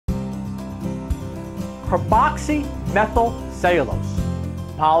carboxymethylcellulose,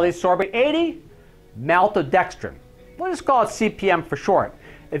 polysorbate 80, maltodextrin. We'll just call it CPM for short.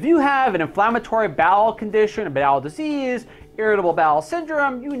 If you have an inflammatory bowel condition, a bowel disease, irritable bowel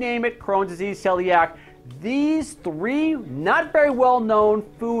syndrome, you name it, Crohn's disease, celiac, these three not very well known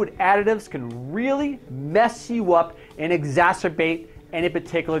food additives can really mess you up and exacerbate any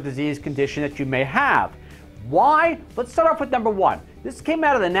particular disease condition that you may have. Why? Let's start off with number one. This came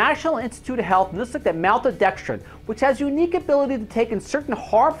out of the National Institute of Health, and this looked at maltodextrin, which has unique ability to take in certain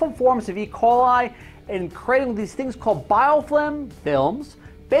harmful forms of E. coli and creating these things called biofilm films,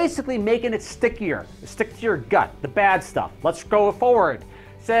 basically making it stickier, stick to your gut, the bad stuff. Let's go forward.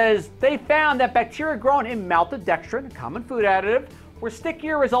 Says they found that bacteria grown in maltodextrin, a common food additive, were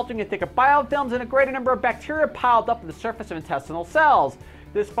stickier, resulting in thicker biofilms and a greater number of bacteria piled up on the surface of intestinal cells.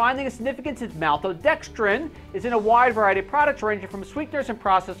 This finding is significant since maltodextrin is in a wide variety of products ranging from sweeteners and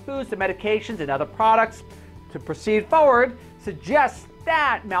processed foods to medications and other products. To proceed forward, suggests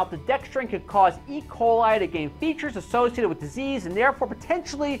that maltodextrin could cause E. coli to gain features associated with disease and therefore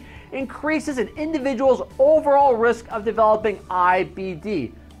potentially increases an individual's overall risk of developing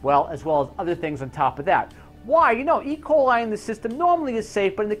IBD, as well as other things on top of that. Why? You know, E. coli in the system normally is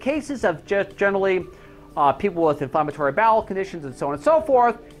safe, but in the cases of just generally people with inflammatory bowel conditions and so on and so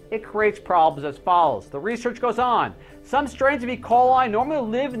forth, it creates problems as follows. The research goes on. Some strains of E. coli normally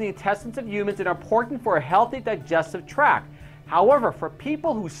live in the intestines of humans and are important for a healthy digestive tract. However, for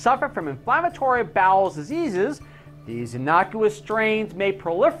people who suffer from inflammatory bowel diseases, these innocuous strains may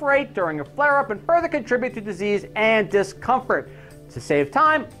proliferate during a flare-up and further contribute to disease and discomfort. To save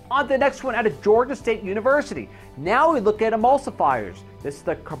time, on to the next one out of Georgia State University. Now we look at emulsifiers. This is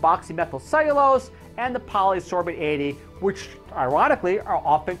the carboxymethylcellulose and the polysorbate 80, which ironically are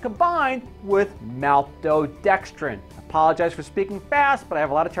often combined with maltodextrin. I apologize for speaking fast, but I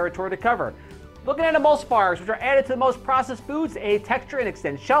have a lot of territory to cover. Looking at emulsifiers, which are added to the most processed foods to aid texture and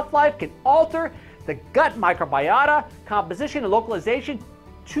extend shelf life, can alter the gut microbiota, composition, and localization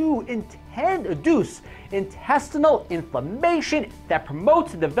to induce intestinal inflammation that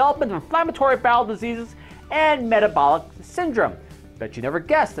promotes the development of inflammatory bowel diseases and metabolic syndrome. Bet you never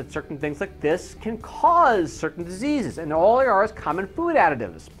guessed that certain things like this can cause certain diseases, and all they are is common food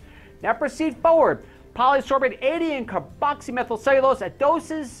additives. Now proceed forward. Polysorbate 80 and carboxymethylcellulose at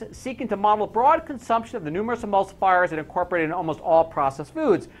doses seeking to model broad consumption of the numerous emulsifiers that incorporate in almost all processed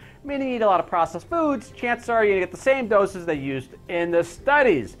foods. Meaning you eat a lot of processed foods, chances are you're going to get the same doses they used in the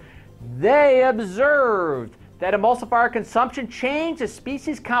studies. They observed that emulsifier consumption changed the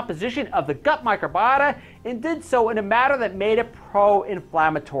species composition of the gut microbiota and did so in a manner that made it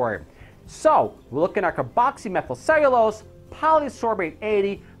pro-inflammatory. So, we're looking at carboxymethylcellulose, polysorbate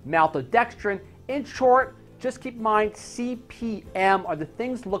 80, maltodextrin. In short, just keep in mind CPM are the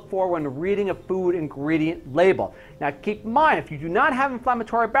things to look for when reading a food ingredient label. Now keep in mind, if you do not have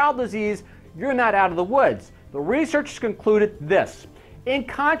inflammatory bowel disease, you're not out of the woods. The research has concluded this. In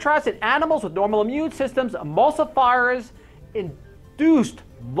contrast, in animals with normal immune systems, emulsifiers induced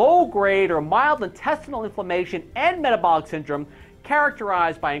low-grade or mild intestinal inflammation and metabolic syndrome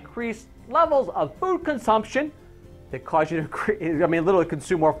characterized by increased levels of food consumption that cause you to literally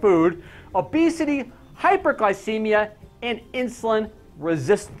consume more food, obesity, hyperglycemia, and insulin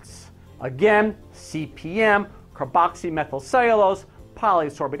resistance. Again, CPM, carboxymethylcellulose,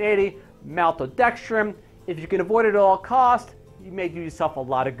 polysorbate 80, maltodextrin. If you can avoid it at all costs, you may do yourself a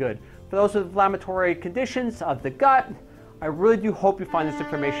lot of good. For those with inflammatory conditions of the gut, I really do hope you find this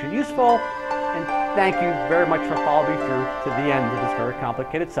information useful, and thank you very much for following me through to the end of this very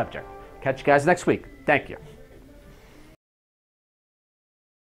complicated subject. Catch you guys next week. Thank you.